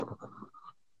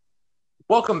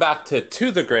Welcome back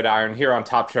to the Gridiron here on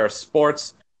Top Chair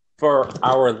Sports for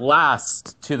our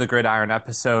last To the Gridiron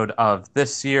episode of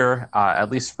this year,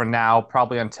 at least for now,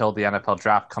 probably until the NFL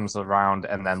draft comes around,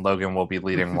 and then Logan will be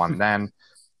leading one then.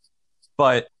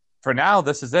 But for now,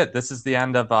 this is it. This is the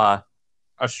end of a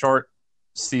short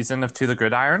season of To the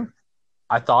Gridiron.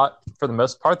 I thought, for the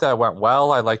most part, that it went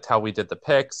well. I liked how we did the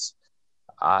picks.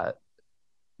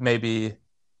 Maybe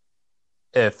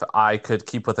if I could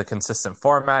keep with a consistent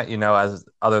format, as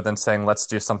other than saying let's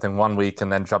do something 1 week and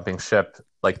then jumping ship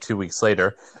like 2 weeks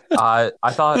later, I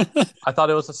thought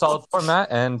it was a solid format,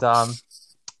 and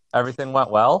everything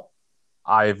went well.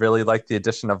 I really liked the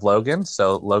addition of Logan.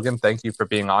 So Logan, thank you for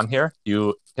being on here.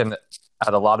 You can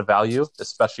add a lot of value,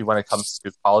 especially when it comes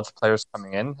to college players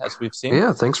coming in, as we've seen.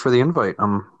 Yeah, thanks for the invite.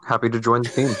 I'm happy to join the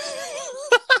team.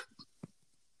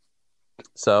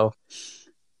 So,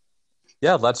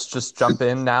 yeah, let's just jump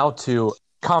in now to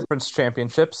conference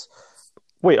championships.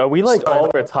 Wait, are we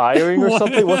all retiring or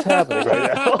something? What's happening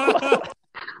right now?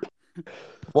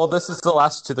 Well, this is the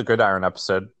last To the Gridiron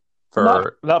episode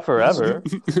for not forever.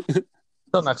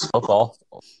 Till next football,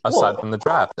 aside from the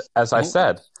draft, as I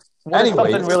said. What if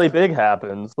something really big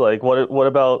happens? Like, what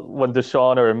about when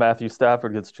Deshaun or Matthew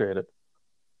Stafford gets traded?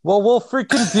 Well, we'll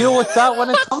freaking deal with that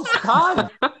when it comes time.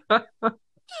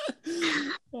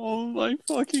 Oh my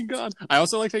fucking god. I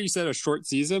also like how you said a short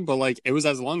season, but it was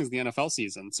as long as the NFL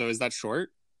season. So is that short?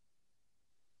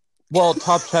 Well,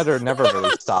 Top Cheddar never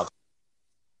really stopped.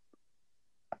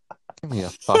 Give me a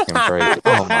fucking break.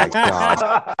 Oh my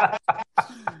god.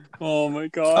 Oh my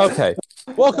god. Okay.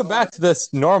 Welcome back to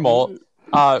this normal,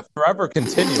 forever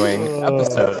continuing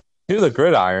episode To the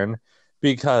Gridiron,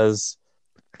 because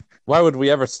why would we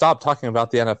ever stop talking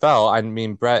about the NFL? I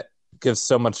mean, Brett gives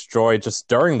so much joy just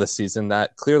during the season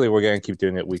that clearly we're going to keep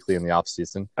doing it weekly in the off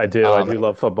season. I do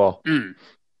love football.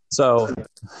 So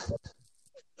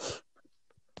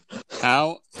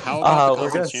how about the we're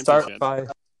going conference to start championship? by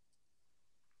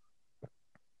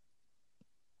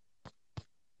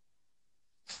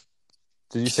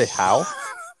Did you say how?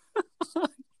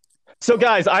 So,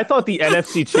 guys, I thought the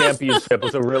NFC Championship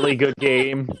was a really good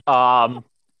game.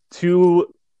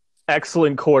 Two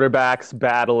excellent quarterbacks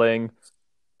battling.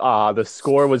 The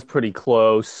score was pretty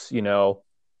close,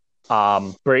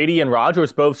 Brady and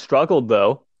Rodgers both struggled,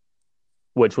 though,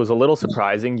 which was a little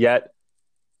surprising. Yet,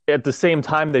 at the same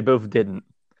time, they both didn't.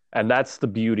 And that's the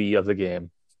beauty of the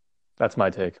game. That's my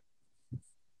take.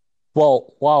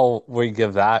 Well, while we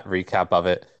give that recap of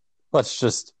it, let's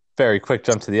just very quick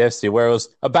jump to the AFC, where it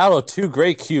was a battle of two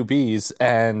great QBs.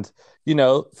 And,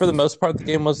 for the most part, the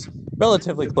game was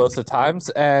relatively close at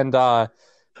times. And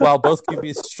while both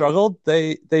QBs struggled,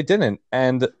 they didn't.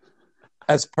 And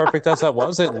as perfect as that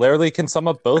was, it literally can sum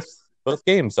up both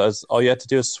games. As all you have to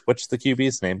do is switch the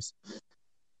QBs' names.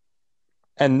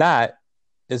 And that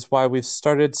is why we've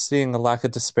started seeing a lack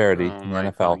of disparity in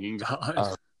the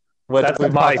NFL.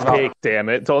 That's my take, damn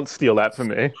it. Don't steal that from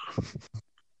me.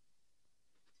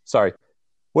 Sorry.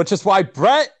 Which is why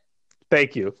Brett,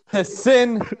 thank you,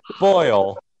 Hassan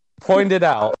Boyle pointed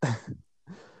out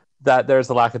that there's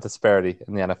a lack of disparity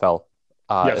in the NFL,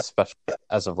 yes, especially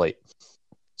as of late.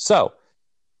 So,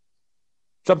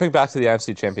 jumping back to the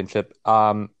NFC Championship,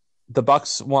 the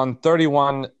Bucs won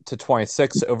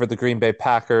 31-26 over the Green Bay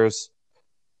Packers.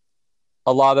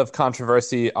 A lot of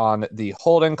controversy on the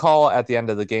holding call at the end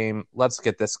of the game. Let's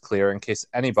get this clear in case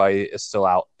anybody is still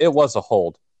out. It was a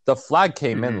hold. The flag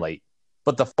came in late,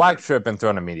 but the flag should have been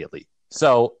thrown immediately.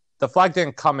 So the flag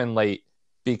didn't come in late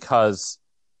because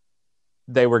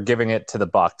they were giving it to the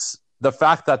Bucs. The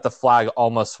fact that the flag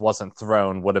almost wasn't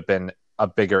thrown would have been a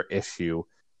bigger issue.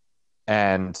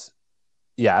 And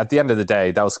yeah, at the end of the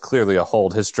day, that was clearly a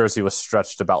hold. His jersey was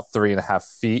stretched about 3.5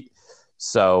 feet.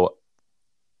 So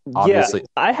obviously, yeah,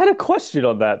 I had a question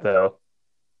on that though.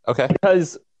 Okay.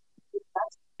 Because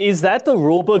is that the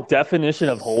rulebook definition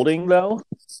of holding though?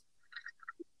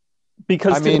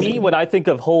 Because to me, when I think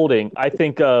of holding, I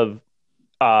think of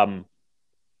the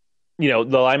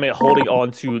lineman holding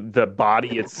onto the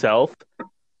body itself,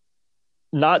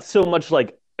 not so much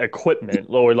like equipment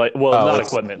or not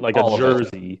equipment, like a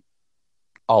jersey.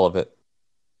 All of it.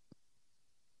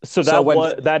 So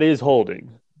that is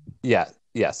holding. Yeah.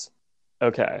 Yes.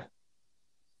 Okay.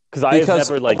 Because I have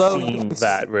never seen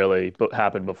that really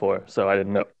happen before, so I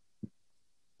didn't know.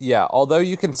 Yeah, although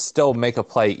you can still make a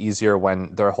play easier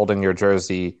when they're holding your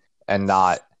jersey and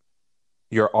not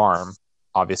your arm,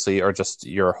 obviously, or just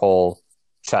your whole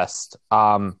chest.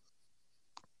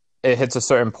 It hits a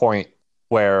certain point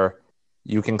where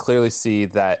you can clearly see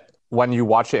that when you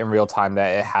watch it in real time,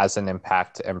 that it has an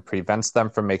impact and prevents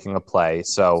them from making a play.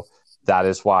 So that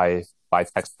is why by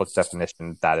textbook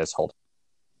definition, that is holding.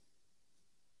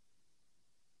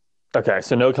 Okay,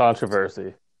 so no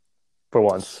controversy for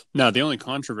once. No, the only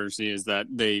controversy is that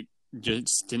they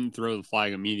just didn't throw the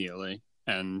flag immediately.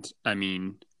 And I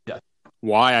mean,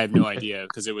 why? I have no idea,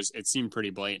 because it seemed pretty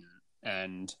blatant.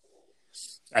 And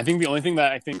I think the only thing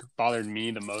that I think bothered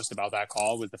me the most about that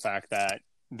call was the fact that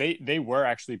they were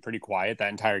actually pretty quiet that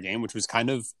entire game, which was kind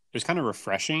of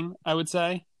refreshing, I would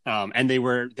say. And they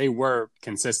were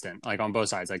consistent, like on both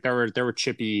sides. Like there were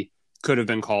chippy, could have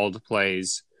been called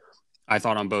plays, I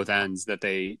thought, on both ends that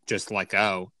they just let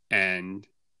go, and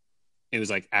it was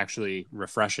like actually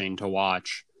refreshing to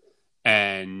watch.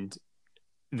 And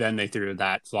then they threw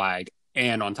that flag,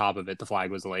 and on top of it, the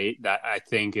flag was late. That, I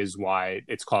think, is why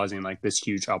it's causing like this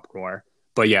huge uproar.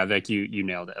 But yeah, like you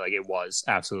nailed it. Like, it was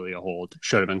absolutely a hold.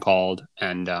 Should have been called,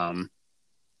 and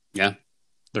yeah,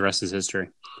 the rest is history.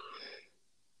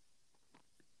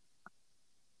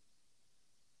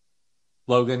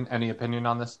 Logan, any opinion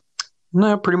on this?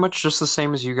 No, pretty much just the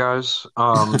same as you guys.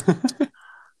 So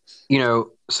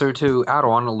to add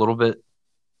on a little bit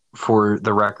for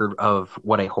the record of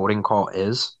what a holding call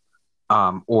is,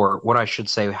 or what I should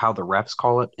say, how the refs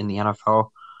call it in the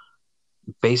NFL.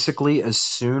 Basically, as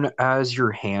soon as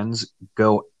your hands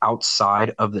go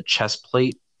outside of the chest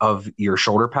plate of your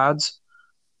shoulder pads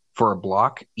for a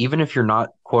block, even if you're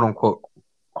not quote unquote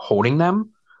holding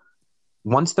them,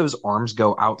 once those arms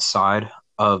go outside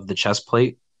of the chest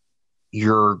plate,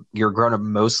 you're going to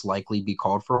most likely be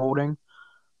called for holding.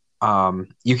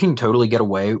 You can totally get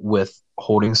away with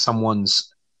holding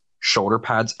someone's shoulder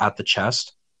pads at the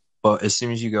chest, but as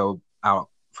soon as you go out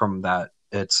from that,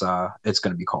 it's going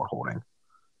to be called holding.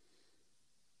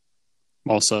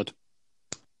 Well said.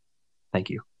 Thank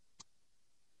you.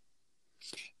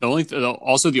 The only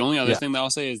other thing that I'll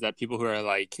say is that people who are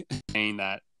like saying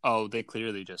that, oh, they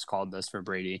clearly just called this for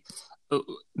Brady,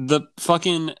 the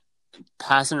fucking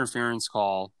pass interference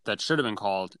call that should have been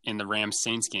called in the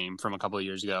Rams-Saints game from a couple of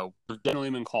years ago would have definitely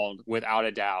been called without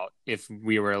a doubt if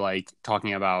we were like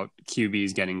talking about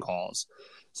QBs getting calls.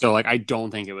 So like, I don't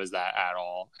think it was that at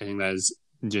all. I think that is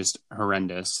just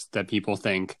horrendous that people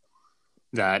think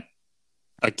that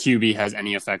a QB has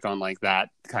any effect on like that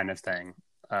kind of thing.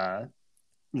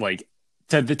 Like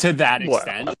to that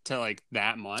extent, to like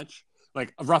that much,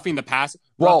 like roughing the pass,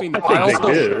 roughing the pass.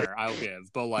 I'll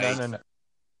give, but like no.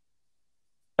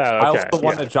 Oh, okay. I also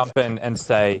want to jump in and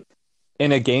say,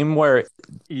 in a game where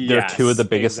they're two of the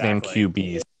biggest named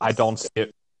QBs, I don't see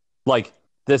it. Like,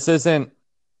 this isn't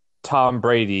Tom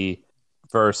Brady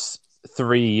versus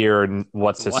 3-year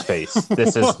what's his face.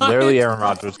 This is literally Aaron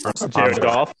Rodgers versus Tom Brady.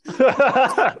 Goff.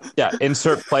 Yeah,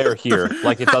 insert player here.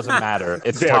 Like, it doesn't matter.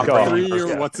 It's Tom Brady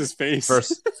 3-year what's his face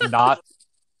versus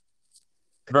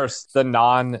the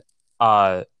non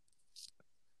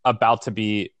about to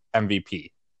be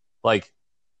MVP. Like,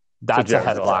 that's a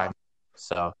headline.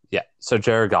 So yeah. So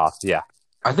Jared Goff, yeah.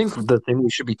 I think the thing we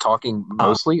should be talking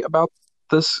mostly about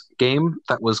this game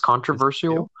that was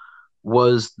controversial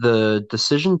was the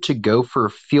decision to go for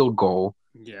a field goal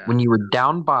when you were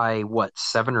down by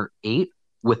 7 or 8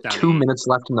 with down 2 8. Minutes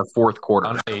left in the fourth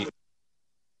quarter.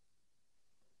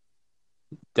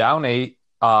 Down 8.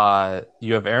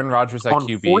 You have Aaron Rodgers at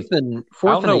QB.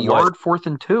 Fourth and a yard, 4th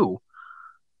and 2.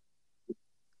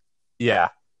 Yeah.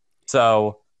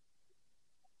 So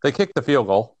they kicked the field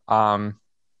goal. Matt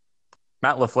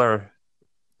LaFleur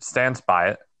stands by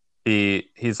it.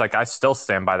 He's like, I still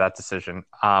stand by that decision.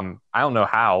 I don't know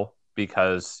how,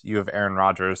 because you have Aaron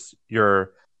Rodgers. A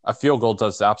field goal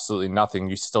does absolutely nothing.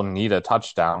 You still need a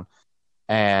touchdown.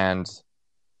 And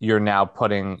you're now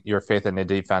putting your faith in the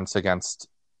defense against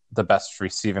the best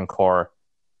receiving core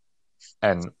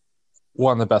and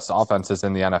one of the best offenses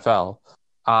in the NFL.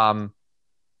 And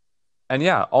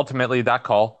yeah, ultimately that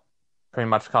call pretty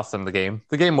much cost them the game.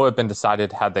 The game would have been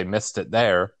decided had they missed it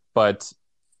there. But,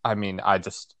 I mean, I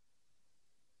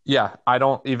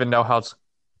don't even know how it's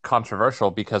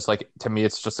controversial, because, like, to me,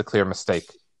 it's just a clear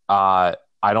mistake. I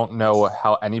don't know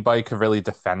how anybody could really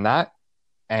defend that.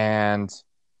 And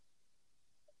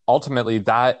ultimately,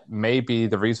 that may be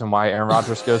the reason why Aaron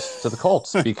Rodgers goes to the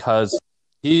Colts, because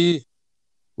I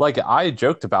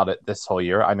joked about it this whole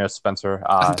year. I know Spencer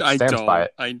stands by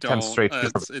it. I don't.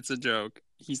 It's a joke.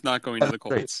 He's not going to the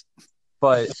Colts.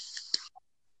 But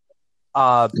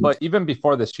even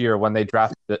before this year, when they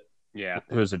drafted who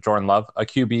was it, Jordan Love, a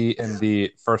QB in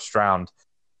the first round,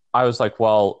 I was like,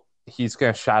 well, he's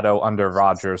going to shadow under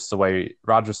Rodgers the way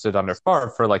Rodgers did under Favre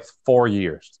for like 4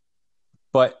 years.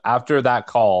 But after that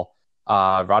call,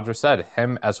 Rodgers said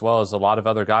him, as well as a lot of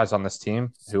other guys on this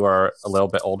team who are a little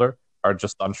bit older, are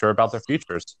just unsure about their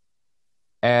futures.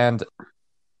 And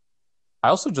I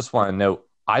also just want to note,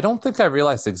 I don't think I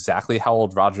realized exactly how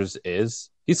old Rodgers is.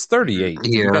 He's 38.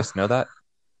 Did you Yeah. guys know that?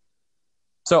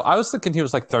 So I was thinking he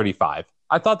was like 35.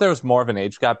 I thought there was more of an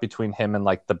age gap between him and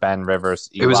like the Ben Rivers,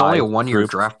 Eli It was only a 1-year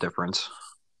group. draft difference.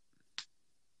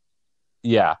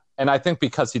 Yeah. And I think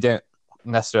because he didn't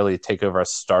necessarily take over a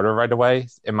starter right away,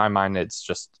 in my mind, it's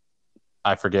just,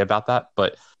 I forget about that.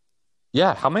 But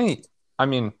yeah, how many? I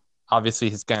mean, obviously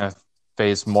he's going to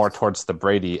phase more towards the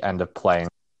Brady end of playing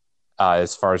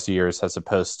as far as years, as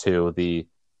opposed to the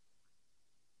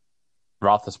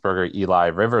Roethlisberger, Eli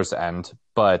Rivers end.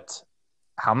 But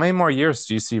how many more years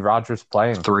do you see Rodgers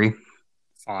playing? 3.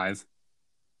 5.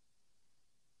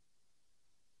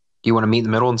 Do you want to meet in the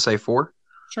middle and say 4?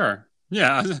 Sure.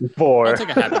 Yeah. 4. I'll take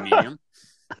a happy medium.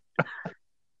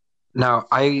 Now,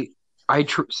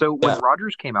 so when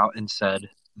Rodgers came out and said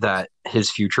that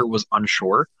his future was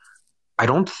unsure, I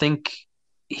don't think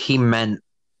he meant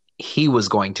he was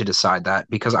going to decide that,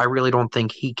 because I really don't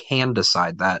think he can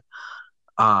decide that.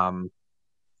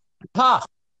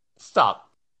 Stop.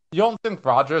 You don't think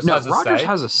Rodgers has a Rodgers say?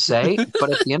 has a say, but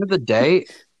at the end of the day,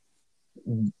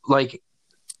 like,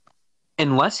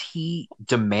 unless he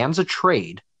demands a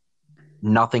trade,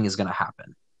 nothing is going to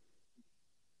happen.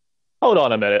 Hold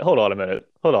on a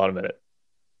minute.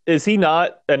 Is he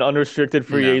not an unrestricted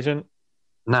free agent?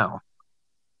 No.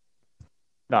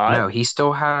 Not? No, he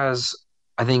still has,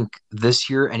 I think, this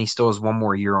year, and he still has 1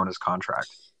 more year on his contract.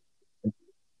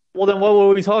 Well, then what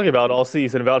were we talking about all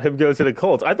season about him going to the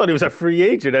Colts? I thought he was a free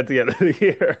agent at the end of the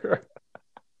year.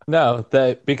 No,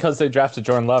 because they drafted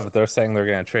Jordan Love, they're saying they're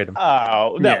going to trade him.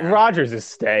 Oh, no, Yeah. Rodgers is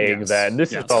staying Yes. then.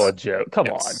 This is all a joke. Come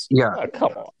on. Yeah. Oh,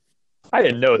 come on. I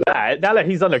didn't know that. Now that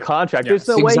he's under contract, there's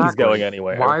no way he's going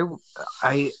anywhere.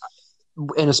 And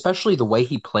especially the way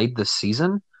he played this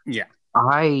season. Yeah.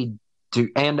 I do,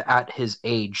 and at his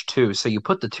age too. So you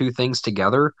put the two things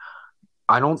together,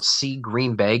 I don't see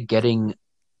Green Bay getting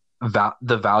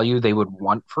the value they would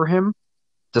want for him,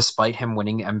 despite him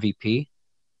winning MVP.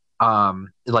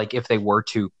 Like if they were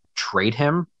to trade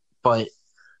him, but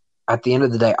at the end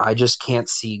of the day, I just can't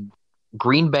see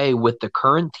Green Bay with the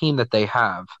current team that they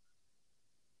have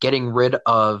getting rid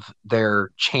of their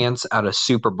chance at a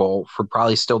Super Bowl for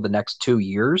probably still the next 2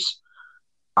 years.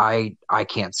 I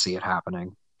can't see it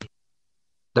happening.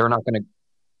 They're not going to.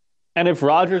 And if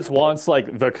Rodgers wants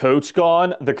like the coach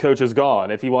gone, the coach is gone.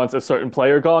 If he wants a certain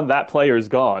player gone, that player is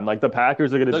gone. Like the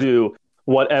Packers are going to do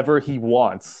whatever he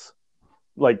wants.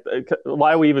 Like,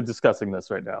 why are we even discussing this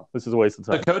right now? This is a waste of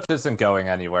time. The coach isn't going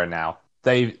anywhere now.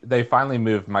 They finally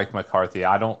moved Mike McCarthy.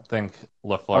 I don't think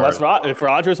LaFleur. If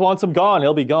Rodgers wants him gone,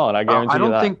 he'll be gone. I guarantee you that. I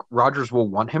don't think Rodgers will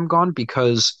want him gone,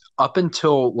 because up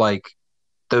until like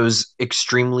those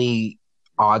extremely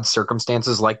odd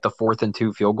circumstances, like the 4th and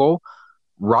 2 field goal,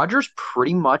 Rodgers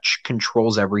pretty much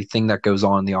controls everything that goes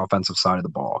on the offensive side of the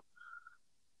ball.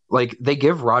 Like, they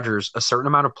give Rodgers a certain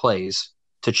amount of plays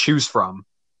to choose from,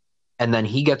 and then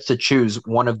he gets to choose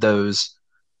one of those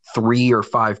 3 or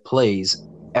 5 plays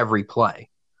every play.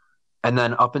 And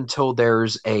then up until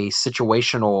there's a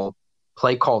situational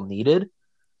play call needed,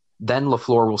 then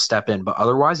LaFleur will step in. But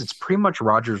otherwise, it's pretty much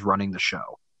Rodgers running the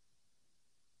show.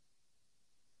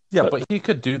 Yeah, but he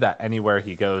could do that anywhere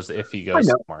he goes if he goes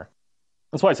somewhere.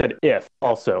 That's why I said if.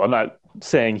 Also, I'm not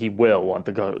saying he will want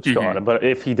the coach gone, but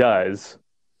if he does,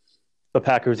 the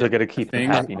Packers are going to keep him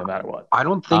happy no matter what. I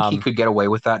don't think he could get away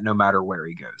with that no matter where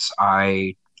he goes.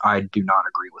 I do not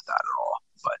agree with that at all,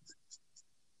 but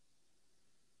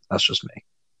that's just me.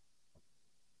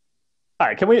 All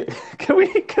right, can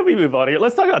we move on here?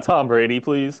 Let's talk about Tom Brady,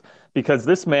 please, because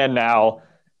this man now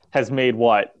has made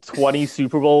 20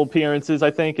 Super Bowl appearances, I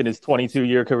think, in his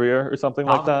 22-year career or something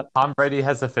like that. Tom Brady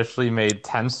has officially made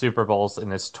 10 Super Bowls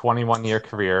in his 21-year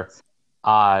career.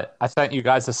 I sent you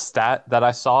guys a stat that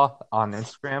I saw on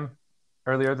Instagram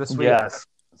earlier this week. Yes.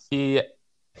 He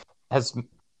has,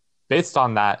 based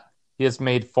on that, he has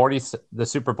made the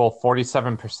Super Bowl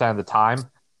 47% of the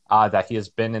time that he has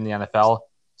been in the NFL.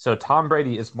 So Tom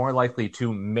Brady is more likely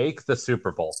to make the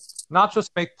Super Bowl, not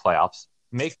just make playoffs,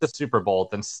 make the Super Bowl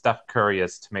than Steph Curry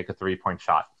is to make a 3-point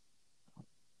shot.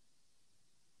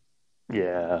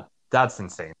 Yeah. That's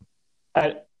insane.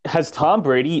 Has Tom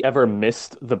Brady ever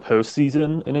missed the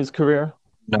postseason in his career?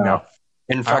 No.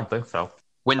 In I don't fact, think so.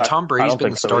 when Tom Brady's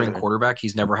been the starting either. quarterback,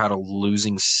 he's never had a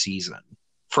losing season.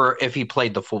 For if he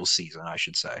played the full season, I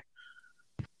should say.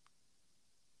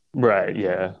 Right,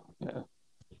 yeah.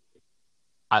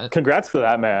 Congrats to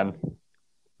that man.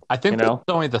 I think this is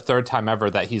only the 3rd time ever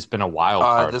that he's been a wild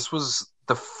card. This was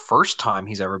the first time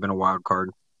he's ever been a wild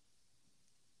card.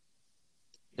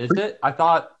 Is it? I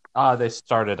thought they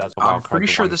started as a wild card. I'm pretty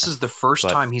sure this is the first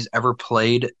time he's ever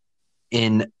played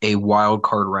in a wild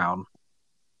card round,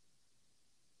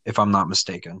 if I'm not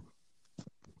mistaken.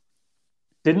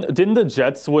 Didn't the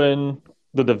Jets win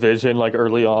the division like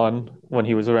early on when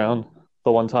he was around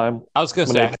the one time? I was going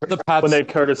to When say, they when they had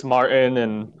Curtis Martin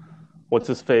and what's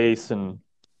his face and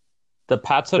the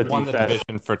Pats had the won the defense.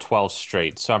 division for 12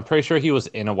 straight, so I'm pretty sure he was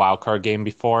in a wild card game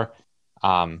before.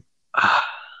 But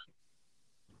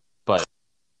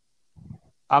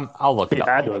I'll look He it up.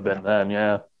 had to have been then,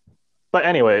 yeah. But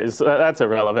anyways, that's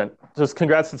irrelevant. Just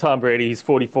congrats to Tom Brady. He's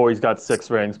 44. He's got 6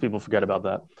 rings. People forget about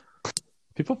that.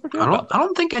 People forget I about that.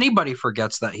 don't think anybody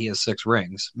forgets that he has 6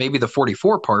 rings. Maybe the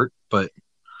 44 part, but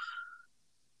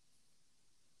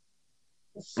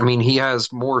I mean, he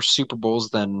has more Super Bowls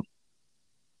than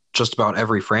just about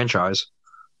every franchise.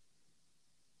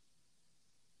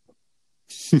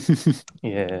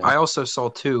 Yeah. I also saw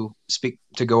too,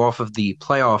 to go off of the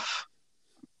playoff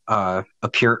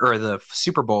the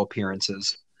Super Bowl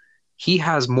appearances. He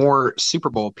has more Super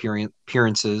Bowl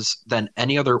appearances than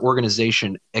any other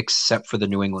organization except for the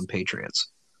New England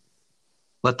Patriots.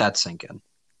 Let that sink in.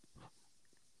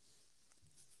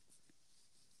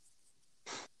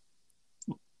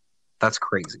 That's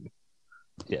crazy.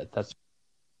 Yeah,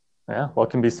 What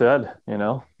can be said?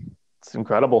 It's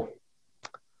incredible.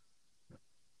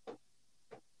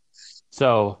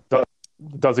 so.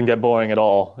 Doesn't get boring at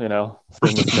all,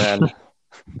 seeing this man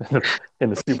in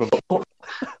the Super Bowl.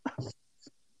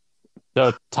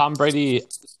 So Tom Brady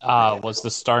was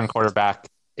the starting quarterback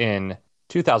in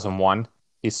 2001.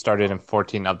 He started in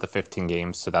 14 of the 15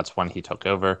 games, so that's when he took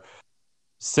over.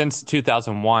 Since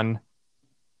 2001,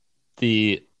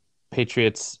 the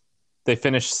Patriots, they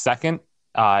finished second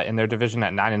in their division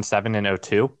at 9-7 in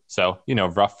 02. So,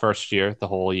 rough first year, the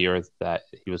whole year that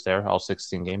he was there, all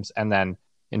 16 games. And then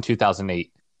in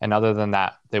 2008. And other than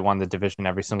that, they won the division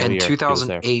every single year. And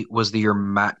 2008 was the year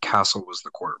Matt Castle was the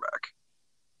quarterback.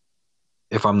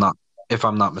 If I'm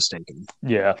not mistaken.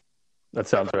 Yeah, that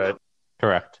sounds right.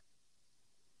 Correct.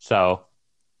 So,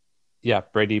 yeah,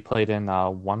 Brady played in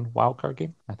one wild card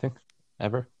game, I think,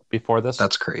 ever before this.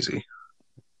 That's crazy.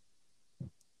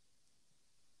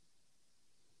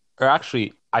 Or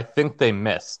actually, I think they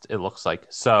missed, it looks like.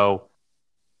 So,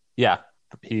 yeah,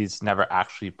 he's never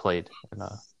actually played in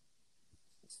a...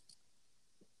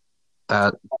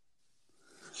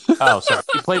 Oh, sorry.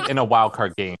 He played in a wild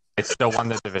card game. They still won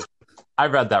the division. I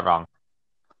read that wrong.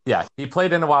 Yeah, he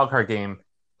played in a wild card game,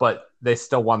 but they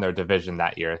still won their division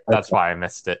that year. That's why I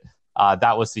missed it.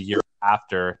 That was the year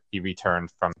after he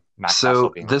returned from Matt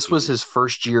Castle. So this was his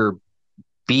first year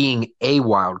being a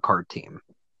wild card team.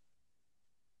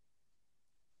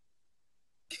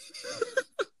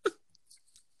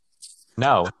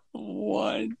 No.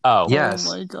 What? Oh. Yes.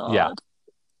 Oh my god. Yeah.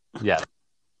 Yeah.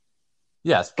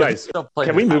 Yes. Guys,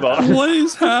 can we move on? What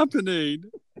is happening?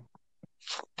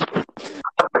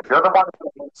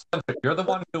 You're the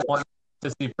one who wanted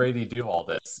to see Brady do all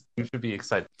this. You should be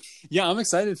excited. Yeah, I'm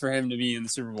excited for him to be in the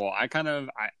Super Bowl.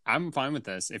 I'm fine with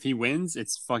this. If he wins,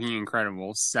 it's fucking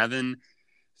incredible. 7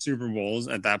 Super Bowls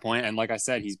at that point. And like I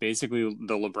said, he's basically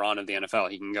the LeBron of the NFL.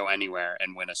 He can go anywhere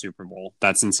and win a Super Bowl.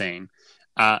 That's insane.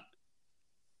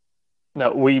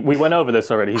 No, we went over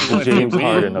this already. He's the James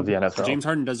Harden of the NFL. James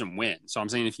Harden doesn't win. So I'm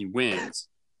saying if he wins.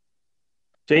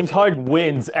 James Harden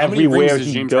wins How many rings everywhere does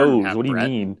he James Harden goes. have, What do you Brett?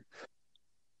 mean?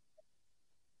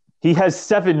 He has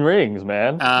 7 rings,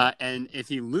 man. And if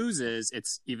he loses,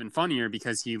 it's even funnier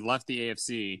because he left the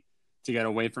AFC to get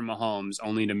away from Mahomes,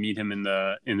 only to meet him in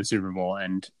the Super Bowl,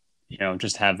 and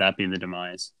just have that be the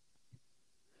demise.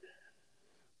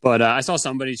 But I saw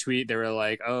somebody tweet. They were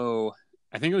like, "Oh,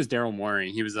 I think it was Daryl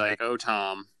Morey." He was like, "Oh,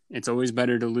 Tom, it's always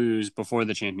better to lose before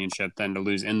the championship than to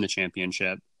lose in the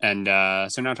championship." And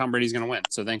so now Tom Brady's going to win.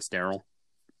 So thanks, Daryl.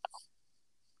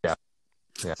 Yeah.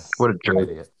 What a jerk.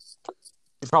 Idiot.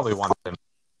 He probably won him.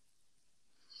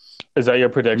 Is that your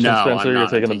prediction, No, Spencer? I'm You're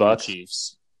not. taking the I'm Bucks?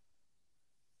 Chiefs.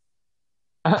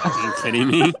 Are you kidding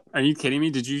me? Are you kidding me?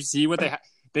 Did you see what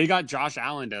they got Josh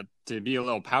Allen to be a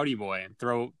little pouty boy and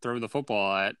throw the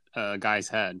football at a guy's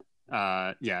head?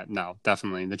 Yeah, no,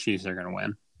 definitely the Chiefs are going to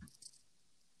win.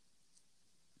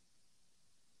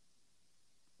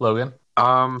 Logan?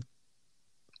 I'm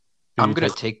going to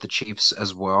take the Chiefs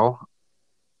as well.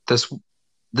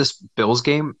 This Bills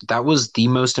game, that was the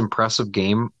most impressive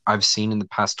game I've seen in the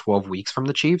past 12 weeks from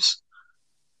the Chiefs.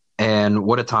 And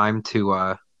what a time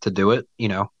to do it,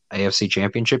 AFC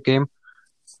Championship game.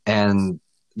 And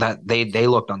that they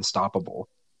looked unstoppable.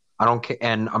 I don't care,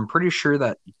 and I'm pretty sure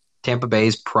that Tampa Bay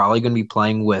is probably going to be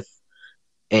playing with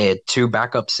 2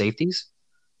 backup safeties.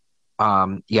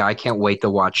 I can't wait to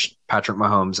watch Patrick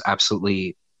Mahomes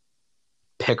absolutely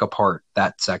pick apart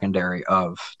that secondary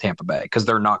of Tampa Bay because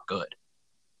they're not good.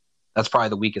 That's probably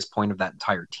the weakest point of that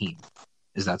entire team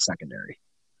is that secondary.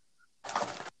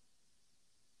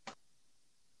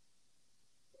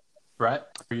 Brett,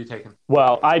 who are you taking?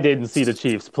 Well, I didn't see the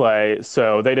Chiefs play,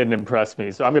 so they didn't impress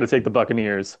me. So I'm going to take the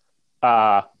Buccaneers.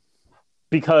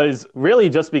 Because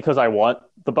I want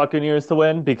the Buccaneers to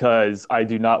win, because I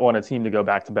do not want a team to go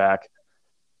back-to-back.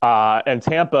 And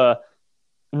Tampa,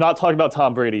 I'm not talking about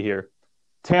Tom Brady here.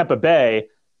 Tampa Bay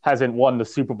hasn't won the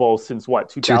Super Bowl since,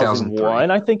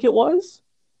 2001, I think it was?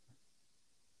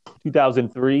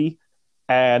 2003.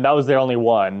 And that was their only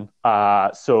one.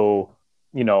 So,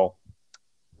 it'd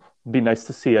be nice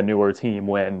to see a newer team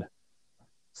win.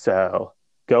 So,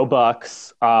 go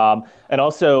Bucks. And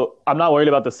also, I'm not worried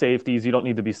about the safeties. You don't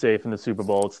need to be safe in the Super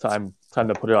Bowl. It's time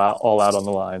to put it all out on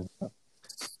the line.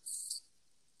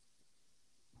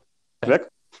 Vic?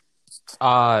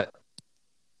 I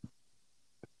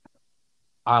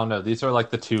don't know. These are like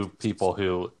the two people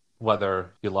who,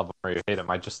 whether you love them or you hate them,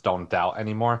 I just don't doubt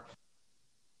anymore.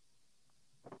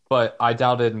 But I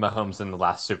doubted Mahomes in the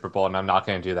last Super Bowl, and I'm not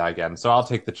going to do that again. So I'll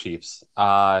take the Chiefs.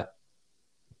 Yeah,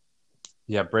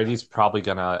 Brady's probably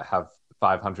going to have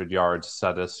 500 yards,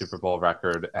 set a Super Bowl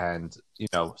record, and,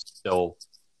 still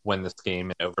win this game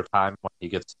in overtime when he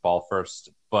gets the ball first.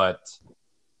 But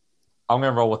I'm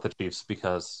going to roll with the Chiefs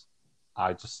because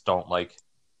I just don't like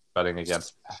betting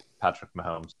against Patrick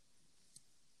Mahomes.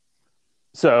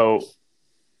 So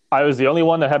I was the only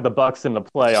one that had the Bucks in the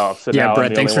playoffs. And yeah,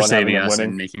 Brett, I'm thanks for saving us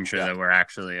winning. and making sure that we're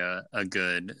actually a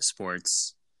good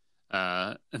sports.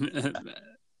 I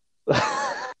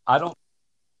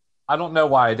don't know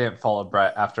why I didn't follow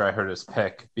Brett after I heard his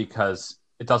pick, because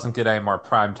it doesn't get any more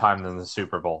prime time than the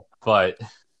Super Bowl. But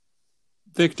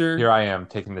Victor, here I am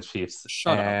taking the Chiefs.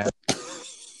 Shut up.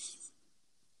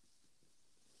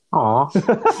 Aw.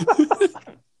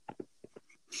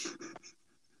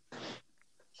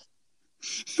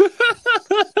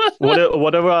 What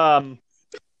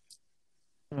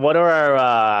are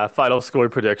our final score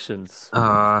predictions?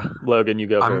 Logan, you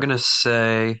go first. I'm going to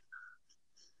say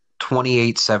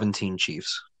 28-17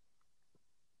 Chiefs.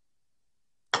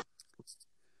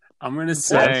 I'm going to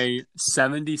say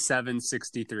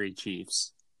 77-63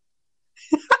 Chiefs.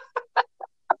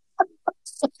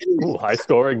 Ooh,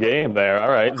 high-scoring game there. All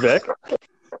right, Vic?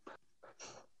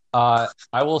 I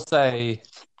will say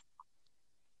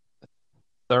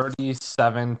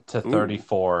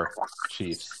 37-34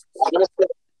 Chiefs. All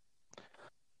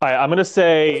right, I'm going to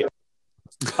say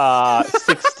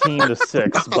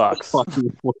 16-6 Bucks.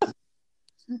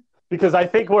 Because I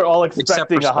think we're all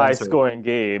expecting a high-scoring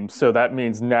game, so that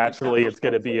means naturally it's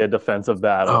going to be a defensive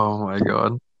battle. Oh my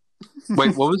god!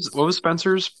 Wait, what was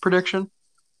Spencer's prediction?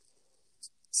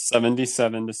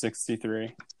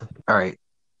 77-63. All right,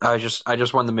 I just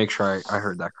wanted to make sure I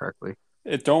heard that correctly.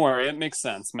 Don't worry, it makes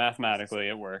sense. Mathematically,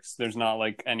 it works. There's not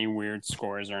like any weird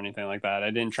scores or anything like that.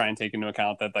 I didn't try and take into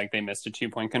account that like they missed a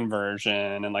 2-point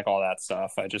conversion and like all that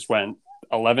stuff. I just went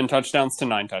 11 touchdowns to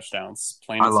 9 touchdowns.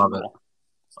 Plain and simple.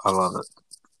 I love it.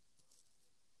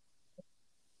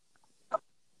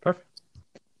 Perfect.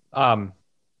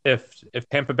 If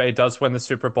Tampa Bay does win the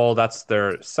Super Bowl, that's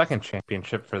their second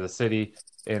championship for the city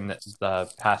in the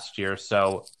past year.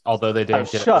 So although they didn't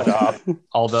get shut up.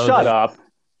 Shut up.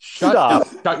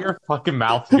 Shut your fucking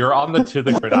mouth. You're on the To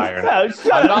the Gridiron.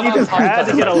 Shut up. You just had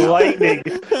to get a lightning.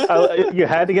 You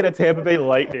had to get a Tampa Bay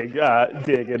Lightning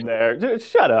dig in there. Just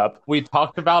shut up. We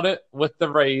talked about it with the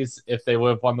Rays. If they would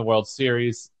have won the World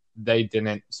Series, they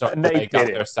didn't. So they got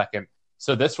their second.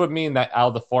 So this would mean that out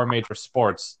of the 4 major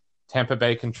sports, Tampa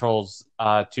Bay controls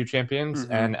 2 champions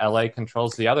and LA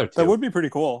controls the other 2. That would be pretty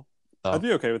cool. I'd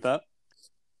be okay with that.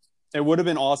 It would have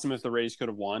been awesome if the Rays could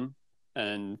have won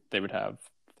and they would have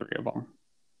 3 of them.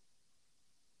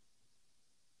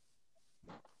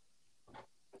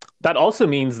 That also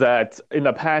means that in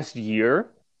the past year,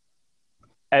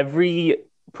 every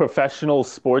professional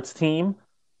sports team,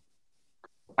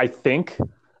 I think,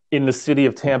 in the city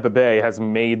of Tampa Bay has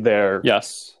made their final.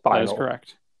 That is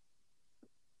correct.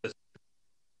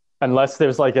 Unless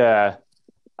there's I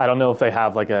don't know if they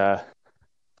have another.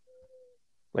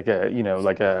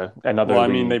 Well, I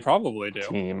mean, they probably do.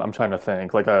 Team. I'm trying to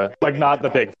think not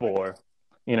the Big Four.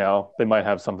 They might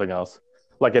have something else,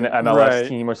 like an MLS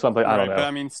team or something. I don't know. But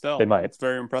I mean, still, they might. It's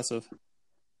very impressive.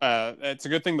 It's a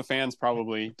good thing the fans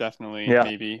probably definitely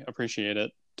maybe appreciate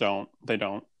it. They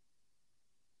don't.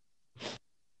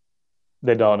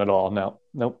 They don't at all. No.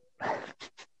 Nope.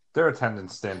 Their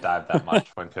attendance didn't dive that much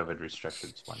when COVID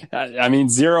restrictions went. I mean,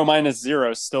 0 minus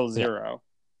 0 is still 0.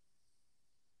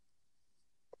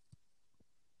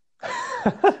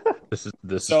 This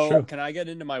is So, true. can I get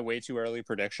into my way too early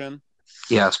prediction?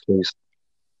 Yes, please.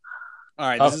 All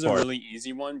right, Of this is a course. really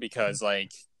easy one because,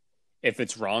 like, if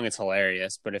it's wrong, it's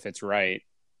hilarious. But if it's right,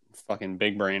 fucking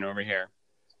big brain over here.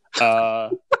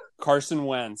 Carson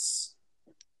Wentz,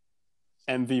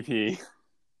 MVP.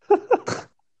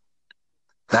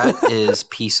 That is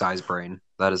pea-sized brain.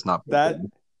 That is not That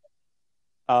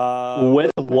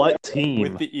With what team?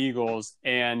 with the Eagles,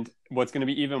 and what's going to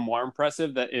be even more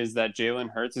impressive is that Jalen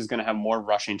Hurts is going to have more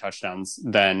rushing touchdowns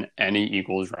than any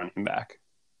Eagles running back.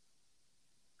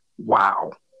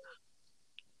 Wow.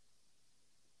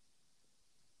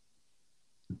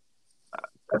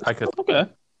 I could. Okay.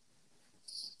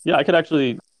 Yeah, I could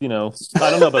actually, I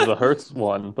don't know about the Hurts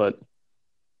one, but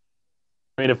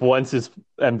I mean, if Wentz is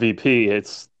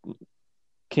MVP,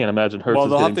 can't imagine Hurts Well,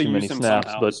 is they'll getting have to too many use him snaps.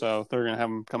 somehow, But so they're going to have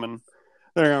him coming.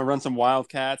 They're going to run some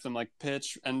wildcats and like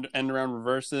pitch end around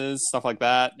reverses, stuff like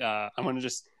that. I'm going to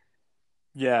just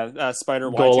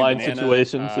spider Goal Y2 line banana,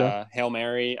 situations, yeah. Hail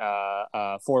Mary,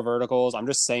 4 verticals. I'm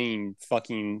just saying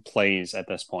fucking plays at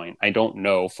this point. I don't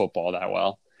know football that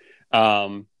well.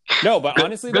 No, but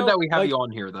honestly, Good though, that we have like, you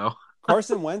on here, though.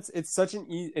 Carson Wentz, it's such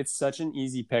an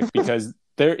easy pick because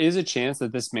there is a chance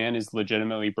that this man is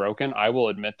legitimately broken. I will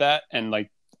admit that, and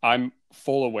like I'm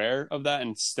full aware of that,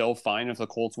 and still fine if the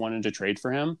Colts wanted to trade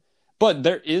for him. But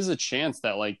there is a chance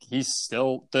that like he's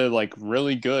still the like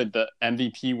really good, the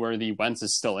MVP worthy Wentz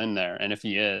is still in there, and if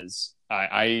he is,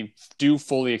 I do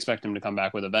fully expect him to come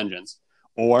back with a vengeance.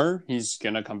 Or he's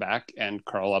gonna come back and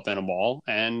curl up in a ball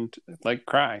and like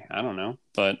cry. I don't know,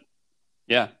 but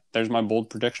yeah, there's my bold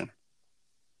prediction.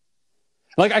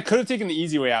 Like, I could have taken the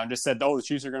easy way out and just said, "Oh, the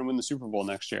Chiefs are going to win the Super Bowl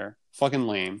next year." Fucking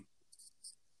lame.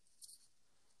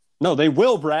 No, they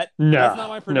will, Brett. no, That's not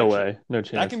my prediction. no way, no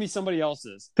chance. That can be somebody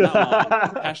else's, not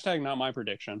mine. Hashtag not my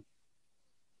prediction.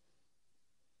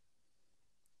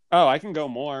 Oh, I can go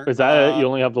more. Is that it? You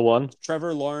only have the one?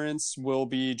 Trevor Lawrence will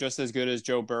be just as good as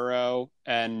Joe Burrow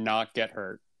and not get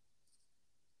hurt.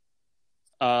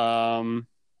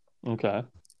 Okay.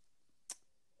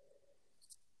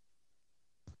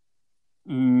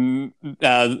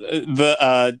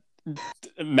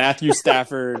 Matthew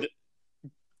Stafford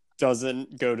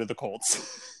doesn't go to the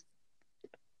Colts.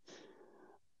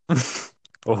 That's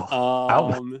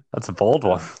a bold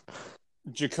one.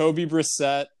 Jacoby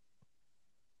Brissett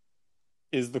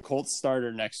is the Colts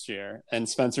starter next year, and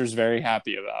Spencer's very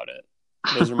happy about it.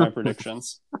 Those are my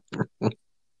predictions. All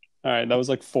right, that was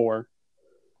like 4.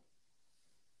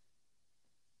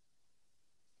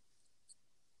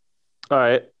 All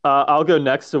right, I'll go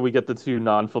next so we get the 2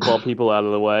 non-football people out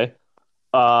of the way.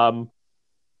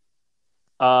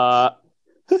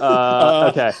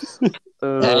 Okay.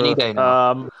 Any day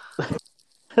now.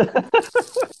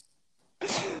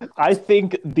 I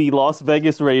think the Las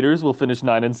Vegas Raiders will finish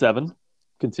 9-7,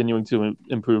 continuing to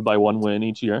improve by 1 win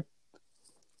each year.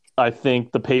 I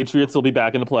think the Patriots will be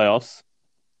back in the playoffs.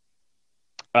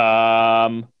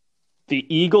 The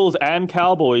Eagles and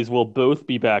Cowboys will both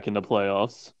be back in the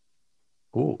playoffs.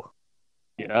 Ooh.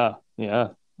 Yeah,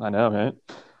 I know, right?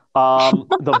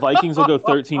 The Vikings will go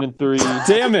 13-3.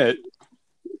 Damn it.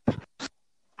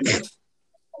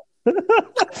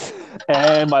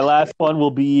 And my last one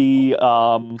will be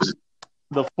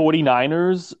the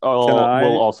 49ers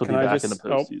will also be back in the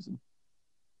postseason.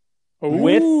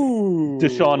 With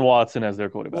Deshaun Watson as their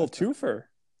quarterback. Little twofer.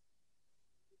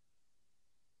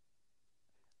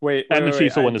 Wait, the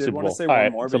Chiefs will win the Super I Bowl. say All one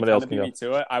right, more, but somebody you else kinda beat me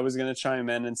to it. I was going to chime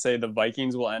in and say the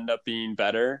Vikings will end up being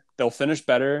better. They'll finish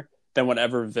better than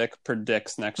whatever Vic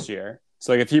predicts next year.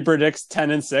 So like if he predicts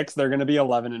 10-6, they're going to be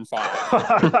 11-5.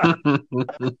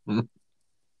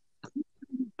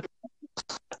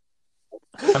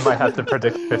 I might have to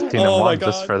predict 15-1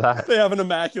 just for that. They have an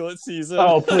immaculate season.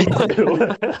 Oh, please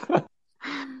do.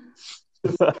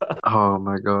 Oh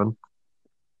my god.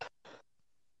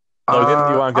 Logan,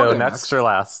 do you want to I'll go next or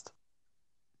last?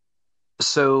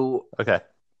 So, okay.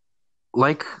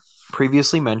 Like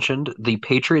previously mentioned, the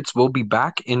Patriots will be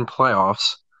back in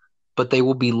playoffs, but they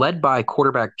will be led by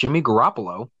quarterback Jimmy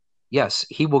Garoppolo. Yes,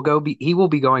 he will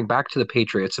be going back to the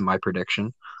Patriots in my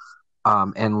prediction,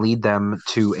 and lead them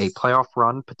to a playoff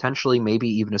run, potentially maybe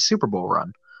even a Super Bowl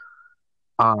run.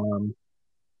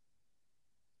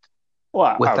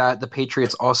 Wow. With that, the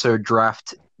Patriots also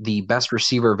draft the best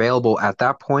receiver available at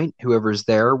that point, whoever's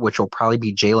there, which will probably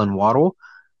be Jalen Waddle,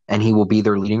 and he will be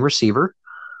their leading receiver.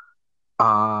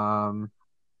 Let's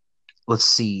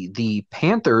see. The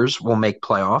Panthers will make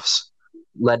playoffs,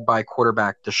 led by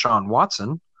quarterback Deshaun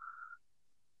Watson.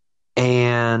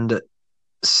 And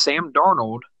Sam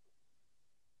Darnold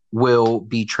will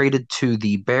be traded to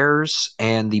the Bears,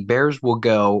 and the Bears will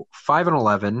go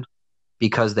 5-11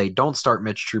 because they don't start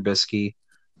Mitch Trubisky,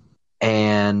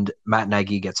 and Matt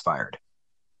Nagy gets fired.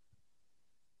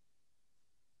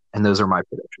 And those are my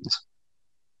predictions.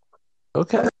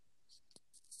 Okay.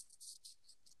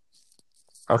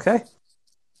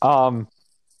 I'm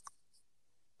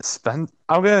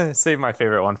gonna save my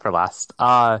favorite one for last.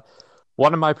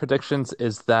 One of my predictions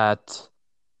is that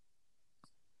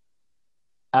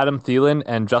Adam Thielen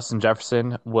and Justin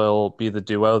Jefferson will be the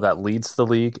duo that leads the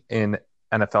league in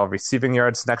NFL receiving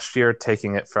yards next year,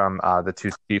 taking it from the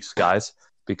two Chiefs guys,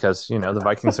 because the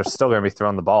Vikings are still going to be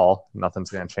throwing the ball. Nothing's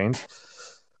going to change.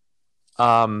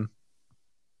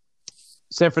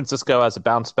 San Francisco as a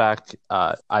bounce back.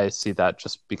 I see that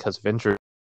just because of injury.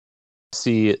 I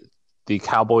see the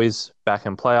Cowboys back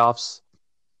in playoffs.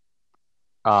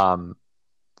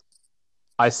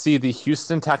 I see the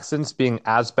Houston Texans being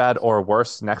as bad or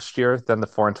worse next year than the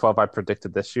 4-12 I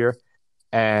predicted this year.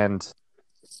 And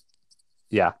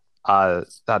yeah,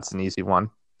 that's an easy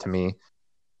one to me.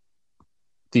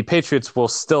 The Patriots will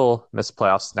still miss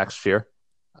playoffs next year.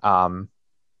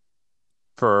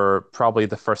 For probably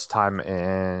the first time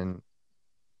in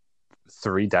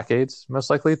 3 decades, most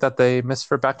likely, that they missed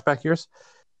for back-to-back years.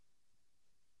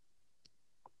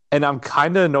 And I'm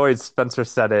kind of annoyed Spencer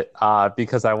said it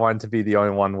because I wanted to be the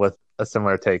only one with a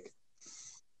similar take.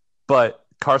 But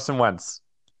Carson Wentz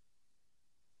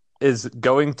is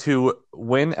going to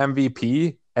win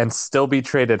MVP and still be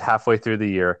traded halfway through the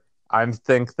year. I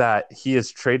think that he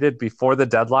is traded before the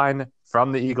deadline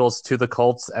from the Eagles to the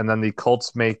Colts, and then the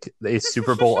Colts make a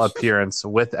Super Bowl appearance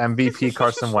with MVP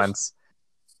Carson Wentz.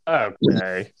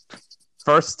 Okay.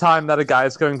 First time that a guy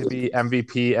is going to be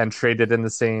MVP and traded in the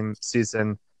same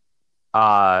season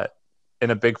in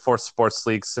a Big Four sports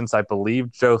league since, I believe,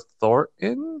 Joe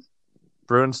Thornton,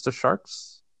 Bruins to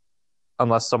Sharks,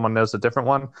 unless someone knows a different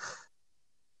one.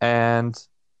 And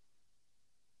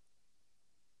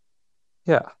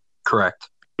yeah. Correct.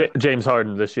 James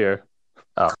Harden this year.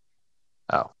 Oh.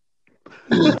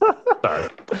 Sorry.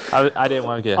 I didn't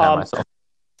want to get ahead of myself.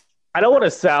 I don't want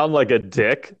to sound like a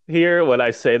dick here when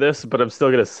I say this, but I'm still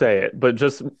going to say it. But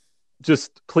just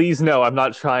please know I'm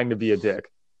not trying to be a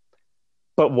dick.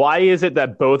 But why is it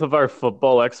that both of our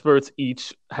football experts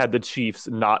each had the Chiefs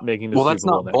not making the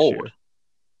Super Bowl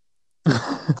next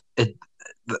year?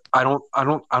 I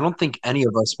don't think any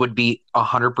of us would be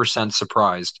 100%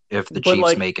 surprised if the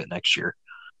Chiefs make it next year.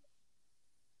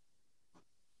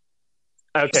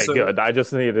 Okay, good. I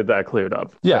just needed that cleared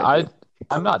up. Yeah,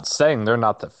 I'm not saying they're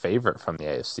not the favorite from the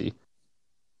AFC.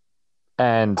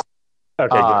 And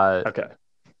okay.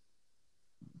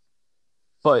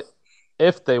 But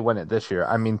if they win it this year,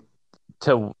 I mean,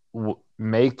 to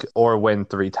make or win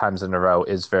 3 times in a row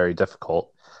is very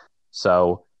difficult.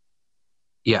 So,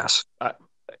 yes.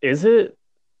 Is it?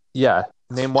 Yeah.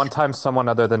 Name one time someone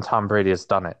other than Tom Brady has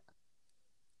done it.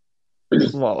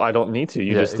 Well, I don't need to.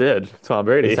 You just did. Tom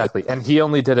Brady. Exactly. And he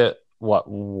only did it,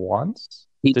 once?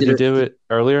 Did he do it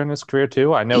earlier in his career,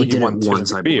 too? I know he won 2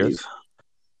 once, I believe. years.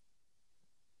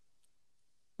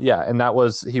 Yeah, and that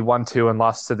was, he won 2 and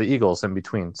lost to the Eagles in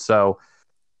between. So,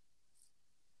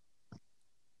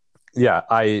 yeah,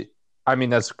 I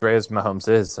mean, as great as Mahomes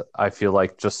is, I feel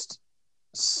like just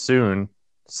soon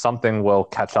something will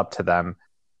catch up to them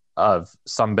of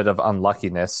some bit of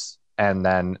unluckiness, and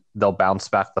then they'll bounce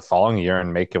back the following year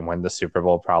and make and win the Super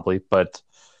Bowl probably. But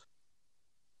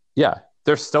yeah,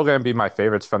 they're still going to be my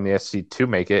favorites from the AFC to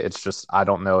make it. It's just I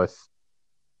don't know if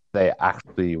they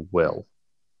actually will,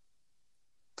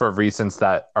 for reasons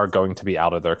that are going to be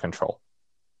out of their control.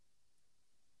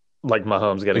 Like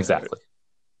Mahomes getting exactly.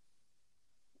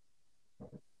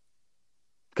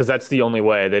 Because that's the only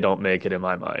way they don't make it in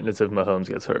my mind, is if Mahomes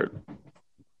gets hurt.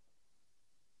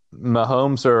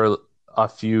 Mahomes are a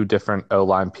few different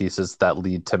O-line pieces that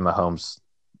lead to Mahomes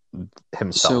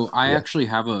himself. So I actually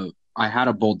I had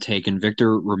a bold take, and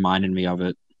Victor reminded me of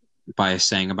it by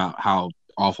saying about how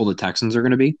awful the Texans are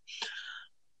going to be.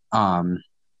 And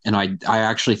I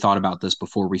actually thought about this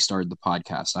before we started the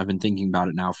podcast. I've been thinking about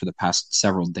it now for the past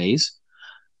several days,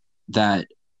 that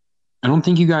I don't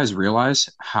think you guys realize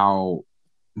how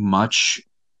much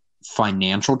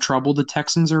financial trouble the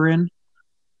Texans are in.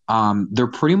 They're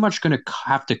pretty much going to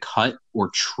have to cut or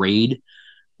trade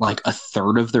like a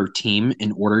third of their team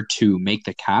in order to make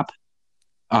the cap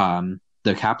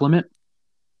limit,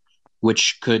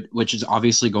 which is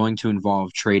obviously going to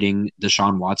involve trading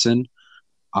Deshaun Watson.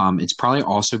 It's probably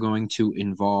also going to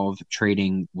involve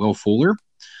trading Will Fuller,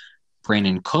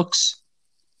 Brandon Cooks,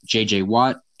 J.J.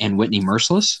 Watt, and Whitney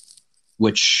Merciless,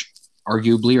 which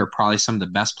arguably are probably some of the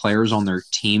best players on their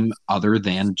team other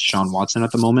than Deshaun Watson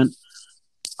at the moment.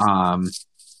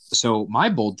 So my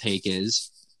bold take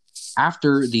is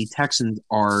after the Texans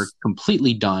are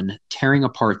completely done tearing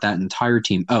apart that entire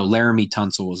team. Oh, Laramie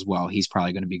Tunsil as well. He's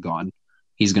probably going to be gone.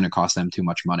 He's going to cost them too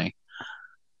much money.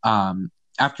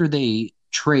 After they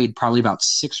trade probably about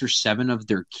 6 or 7 of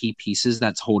their key pieces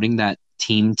that's holding that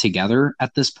team together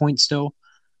at this point still,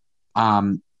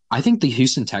 I think the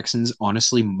Houston Texans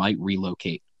honestly might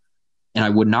relocate. And I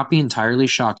would not be entirely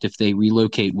shocked if they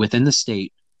relocate within the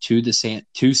state to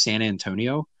San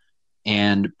Antonio.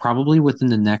 And probably within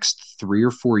the next 3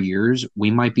 or 4 years, we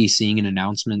might be seeing an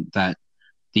announcement that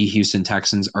the Houston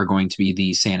Texans are going to be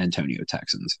the San Antonio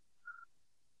Texans.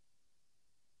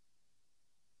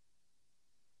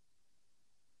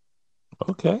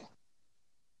 Okay.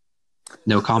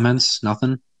 No comments?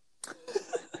 Nothing?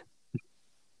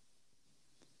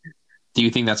 Do you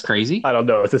think that's crazy? I don't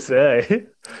know what to say.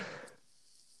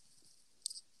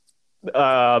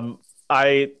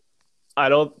 I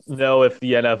don't know if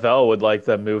the NFL would like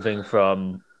them moving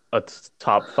from a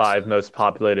top 5 most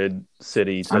populated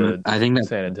city to I think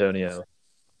San Antonio.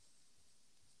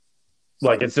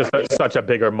 Like, it's just such a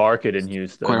bigger market in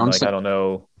Houston. Quite honestly, I don't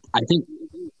know. I think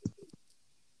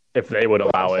if they would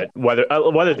allow it,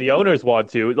 whether the owners want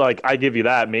to. Like, I give you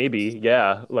that, maybe,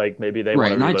 yeah. Like, maybe they want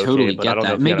to relocate, and I totally but get I don't know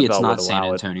that. if Maybe the NFL it's not would San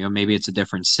allow Antonio. Maybe it's a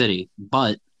different city.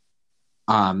 But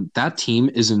that team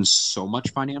is in so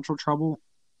much financial trouble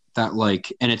that,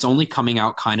 like, and it's only coming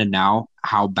out kind of now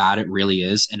how bad it really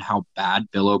is and how bad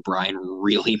Bill O'Brien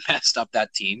really messed up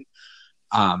that team.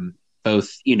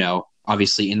 Both,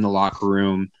 obviously in the locker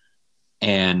room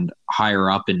and higher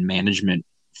up in management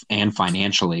and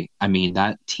financially. I mean,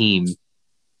 that team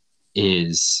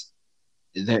is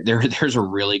there's a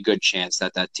really good chance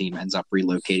that team ends up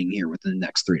relocating here within the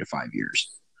next 3 to 5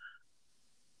 years.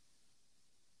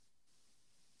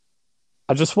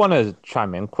 I just want to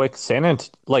chime in quick.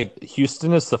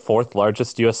 Houston is the 4th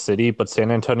largest U.S. city, but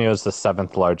San Antonio is the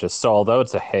 7th largest. So although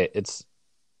it's a hit,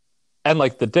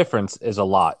 the difference is a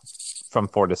lot from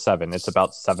 4 to 7. It's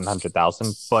about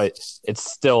 700,000, but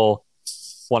it's still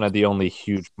one of the only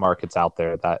huge markets out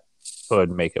there that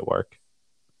could make it work.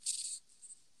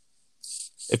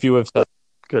 If you have said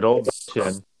good old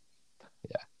Chin.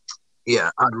 Yeah,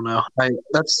 I don't know.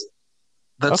 That's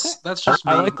just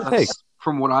me. I like the take.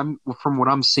 From what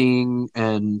I'm seeing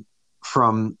and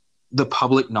from the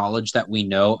public knowledge that we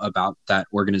know about that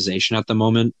organization at the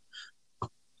moment,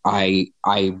 I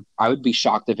would be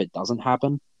shocked if it doesn't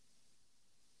happen.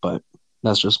 But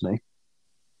that's just me.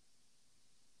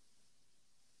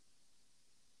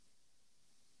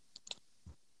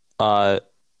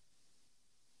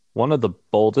 One of the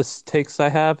boldest takes I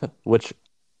have, which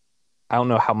I don't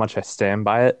know how much I stand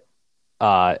by it,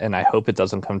 and I hope it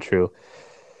doesn't come true,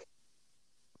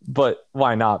 but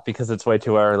why not? Because it's way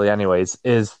too early anyways,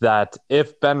 is that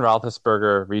if Ben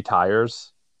Roethlisberger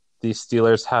retires, the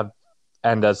Steelers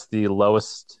end as the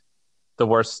worst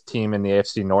team in the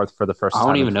AFC North for the first time in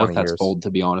 20 years. I don't even know if that's bold,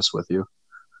 to be honest with you.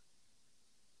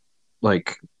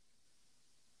 Like,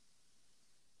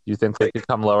 you think they could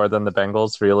come lower than the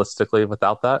Bengals realistically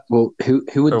without that? Well, who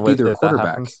would be their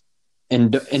quarterback?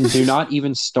 And do not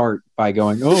even start by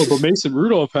going, oh, but Mason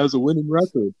Rudolph has a winning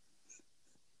record.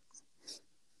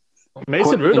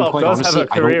 Mason Rudolph does honestly, have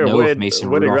a career I don't know if Mason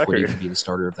Rudolph record. would even be the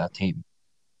starter of that team.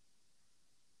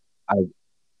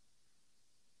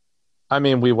 I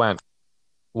mean, we went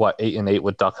 8-8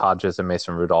 with Duck Hodges and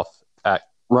Mason Rudolph at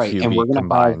QB and we're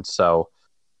combined.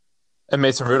 And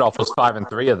Mason Rudolph was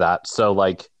 5-3 of that. So,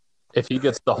 like, if he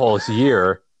gets the whole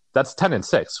year, that's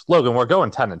 10-6. Logan, we're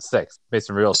going 10-6.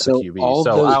 Mason Rudolph's the QB.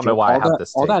 So I don't know why I have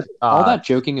this. All that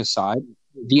joking aside,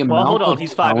 the amount hold on, of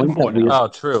he's talent 5-4 now. Oh,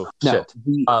 true. No, Shit.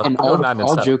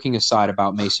 all joking aside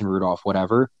about Mason Rudolph,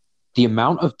 whatever, the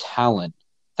amount of talent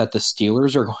that the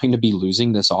Steelers are going to be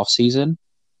losing this offseason,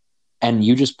 and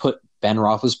you just put Ben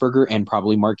Roethlisberger and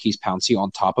probably Marquise Pouncey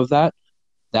on top of that,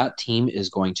 that team is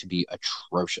going to be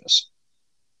atrocious.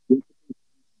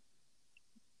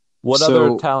 What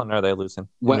other talent are they losing?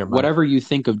 Whatever you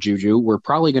think of Juju, we're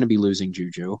probably going to be losing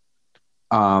Juju.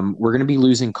 We're going to be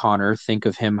losing Connor. Think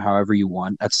of him however you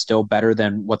want. That's still better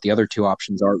than what the other 2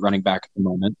 options are at running back at the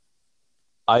moment.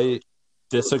 I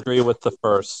disagree with the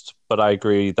first, but I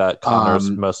agree that Connor's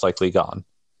most likely gone.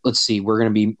 Let's see. We're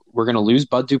going to lose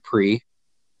Bud Dupree.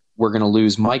 We're going to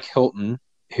lose Mike Hilton,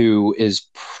 who is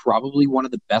probably one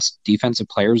of the best defensive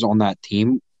players on that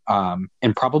team,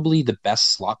 and probably the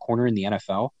best slot corner in the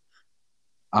NFL.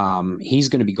 He's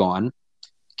going to be gone.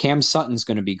 Cam Sutton's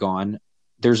going to be gone.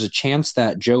 There's a chance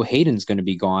that Joe Hayden's going to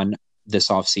be gone this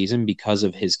offseason because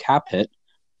of his cap hit.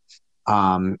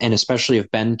 And especially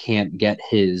if Ben can't get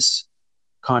his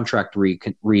contract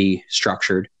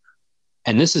restructured.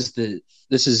 And this is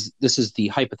the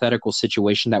hypothetical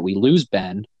situation that we lose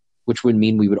Ben, which would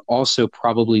mean we would also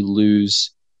probably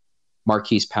lose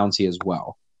Marquise Pouncey as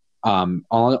well.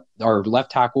 Our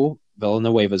left tackle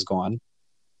Villanueva's gone.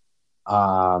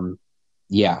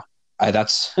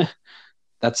 That's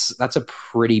that's a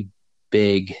pretty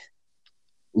big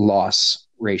loss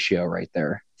ratio right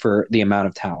there for the amount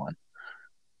of talent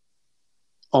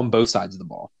on both sides of the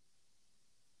ball.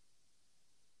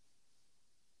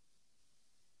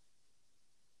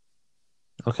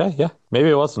 Okay, yeah. Maybe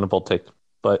it wasn't a bold take,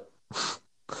 but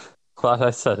glad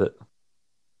I said it.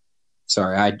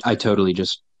 Sorry, I totally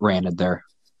just ranted there.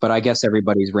 But I guess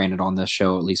everybody's ranted on this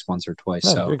show at least once or twice,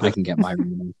 No, so you're good. I can get my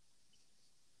ranting.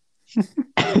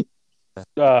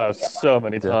 So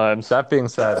many times. That being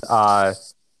said,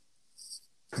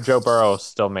 Joe Burrow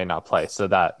still may not play, so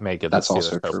that may give the That's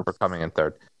also Steelers hope true. for coming in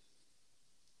third.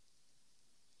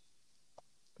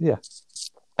 Yeah.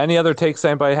 Any other takes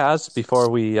anybody has before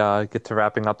we get to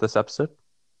wrapping up this episode?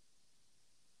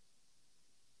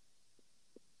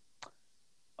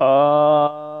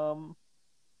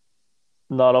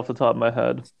 Not off the top of my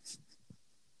head.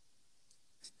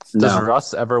 Does No.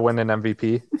 Russ ever win an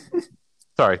MVP?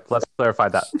 Sorry, let's clarify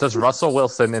that. Does Russell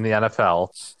Wilson in the NFL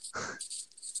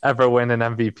ever win an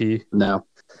MVP? No.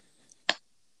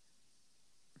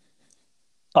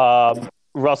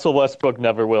 Russell Westbrook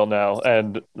never will now,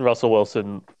 and Russell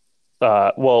Wilson,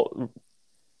 no,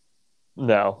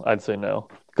 I'd say no.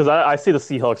 Because I see the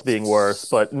Seahawks being worse,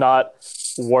 but not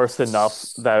worse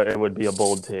enough that it would be a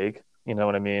bold take. You know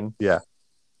what I mean? Yeah.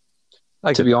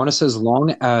 To be honest, as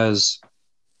long as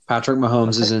Patrick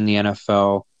Mahomes is in the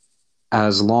NFL,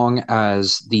 as long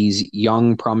as these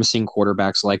young, promising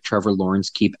quarterbacks like Trevor Lawrence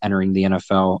keep entering the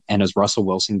NFL, and as Russell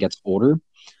Wilson gets older,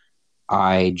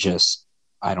 I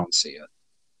don't see it.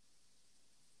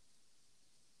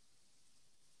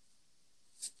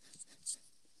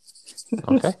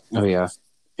 Okay. Oh, yeah.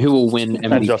 Who will win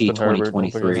MVP Justin Herbert,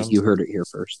 2023? You heard it here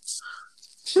first.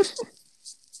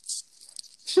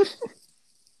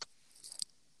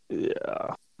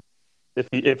 Yeah.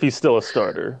 If he's still a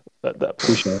starter at that point.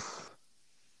 Appreciate it.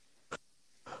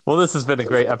 Well, this has been a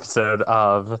great episode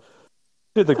of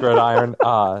To the Gridiron.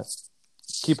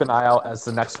 Keep an eye out, as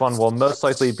the next one will most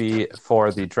likely be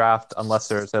for the draft, unless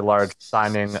there's a large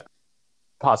signing,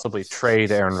 possibly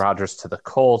trade Aaron Rodgers to the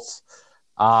Colts.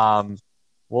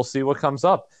 We'll see what comes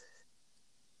up.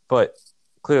 But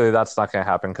clearly that's not going to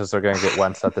happen because they're going to get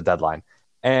Wentz at the deadline.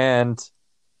 And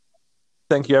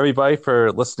thank you, everybody,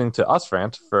 for listening to us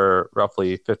rant for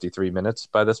roughly 53 minutes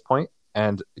by this point.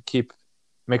 And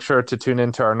make sure to tune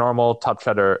into our normal Top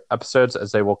Cheddar episodes,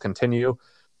 as they will continue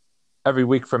every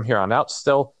week from here on out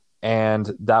still.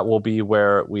 And that will be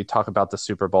where we talk about the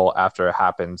Super Bowl after it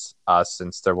happens,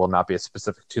 since there will not be a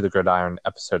specific To the Gridiron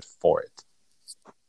episode for it.